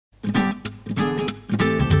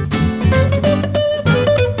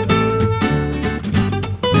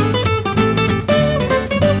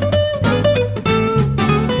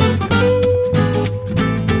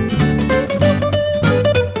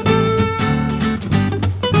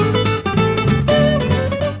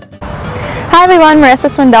Hi everyone, Marissa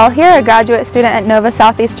Swindell here, a graduate student at Nova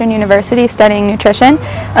Southeastern University studying nutrition.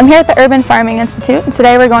 I'm here at the Urban Farming Institute, and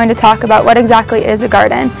today we're going to talk about what exactly is a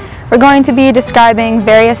garden. We're going to be describing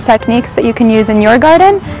various techniques that you can use in your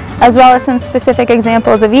garden, as well as some specific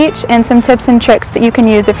examples of each and some tips and tricks that you can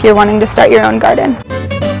use if you're wanting to start your own garden.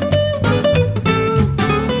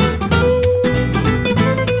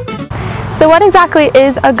 So what exactly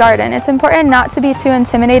is a garden? It's important not to be too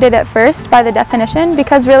intimidated at first by the definition,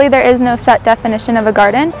 because really there is no set definition of a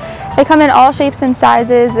garden. They come in all shapes and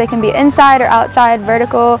sizes. They can be inside or outside,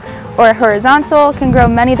 vertical or horizontal, can grow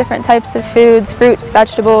many different types of foods, fruits,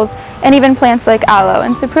 vegetables, and even plants like aloe.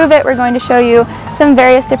 And to prove it, we're going to show you some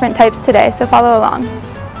various different types today, so follow along.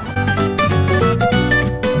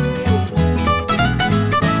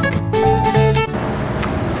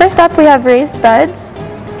 First up, we have raised beds.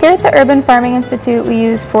 Here at the Urban Farming Institute, we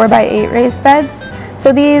use 4x8 raised beds.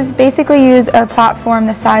 So these basically use a platform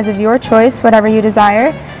the size of your choice, whatever you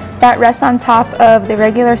desire, that rests on top of the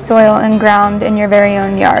regular soil and ground in your very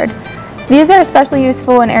own yard. These are especially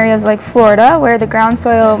useful in areas like Florida, where the ground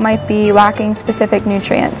soil might be lacking specific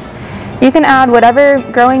nutrients. You can add whatever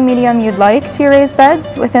growing medium you'd like to your raised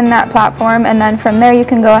beds within that platform, and then from there you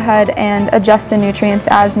can go ahead and adjust the nutrients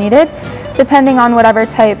as needed, depending on whatever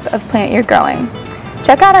type of plant you're growing.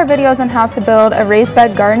 Check out our videos on how to build a raised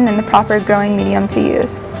bed garden and the proper growing medium to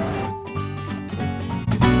use.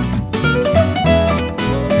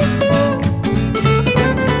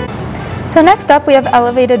 So next up, we have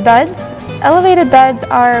elevated beds. Elevated beds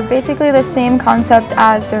are basically the same concept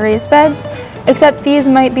as the raised beds, except these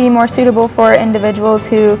might be more suitable for individuals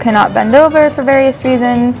who cannot bend over for various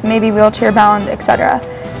reasons, maybe wheelchair bound, etc.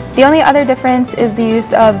 The only other difference is the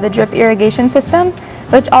use of the drip irrigation system,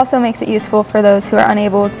 which also makes it useful for those who are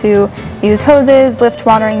unable to use hoses, lift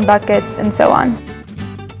watering buckets, and so on.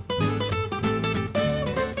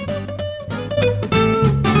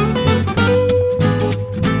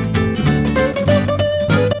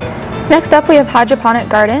 Next up, we have hydroponic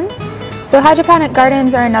gardens. So hydroponic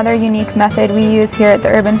gardens are another unique method we use here at the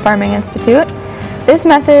Urban Farming Institute. This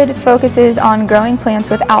method focuses on growing plants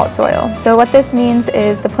without soil. So what this means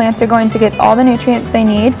is the plants are going to get all the nutrients they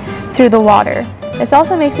need through the water. This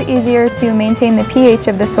also makes it easier to maintain the pH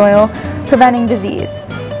of the soil, preventing disease.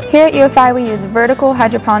 Here at UFI, we use vertical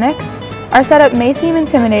hydroponics. Our setup may seem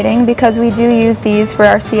intimidating because we do use these for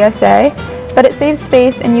our CSA, but it saves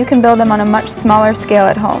space and you can build them on a much smaller scale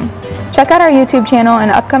at home. Check out our YouTube channel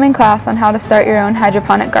and an upcoming class on how to start your own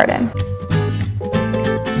hydroponic garden.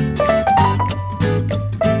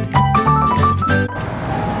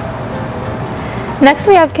 Next,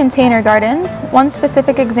 we have container gardens. One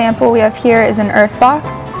specific example we have here is an earth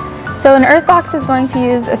box. So an earth box is going to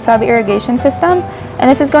use a sub-irrigation system, and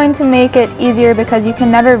this is going to make it easier because you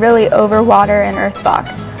can never really overwater an earth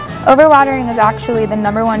box. Overwatering is actually the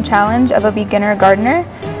 #1 challenge of a beginner gardener.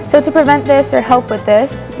 So to prevent this or help with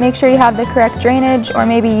this, make sure you have the correct drainage or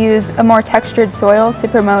maybe use a more textured soil to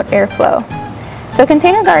promote airflow. So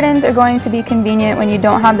container gardens are going to be convenient when you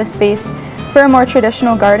don't have the space for a more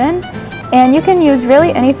traditional garden. And you can use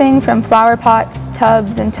really anything from flower pots,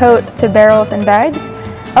 tubs, and totes to barrels and bags,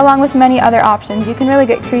 along with many other options. You can really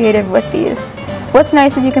get creative with these. What's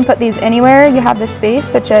nice is you can put these anywhere you have the space,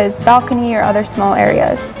 such as balcony or other small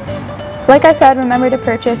areas. Like I said, remember to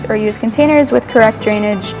purchase or use containers with correct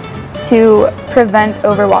drainage to prevent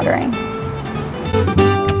overwatering.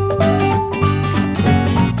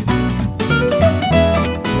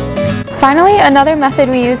 Finally, another method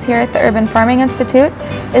we use here at the Urban Farming Institute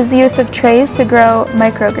is the use of trays to grow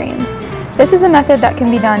microgreens. This is a method that can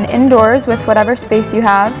be done indoors with whatever space you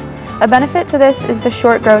have. A benefit to this is the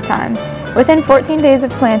short grow time. Within 14 days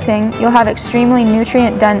of planting, you'll have extremely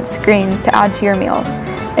nutrient-dense greens to add to your meals.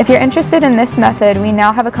 If you're interested in this method, we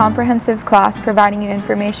now have a comprehensive class providing you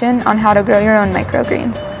information on how to grow your own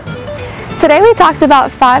microgreens. Today we talked about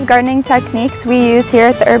 5 gardening techniques we use here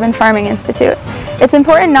at the Urban Farming Institute. It's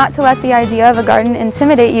important not to let the idea of a garden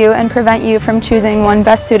intimidate you and prevent you from choosing one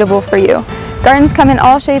best suitable for you. Gardens come in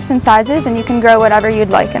all shapes and sizes, and you can grow whatever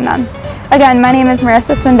you'd like in them. Again, my name is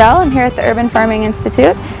Marissa Swindell. I'm here at the Urban Farming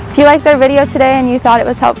Institute. If you liked our video today and you thought it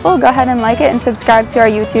was helpful, go ahead and like it and subscribe to our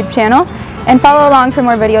YouTube channel, and follow along for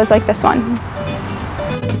more videos like this one.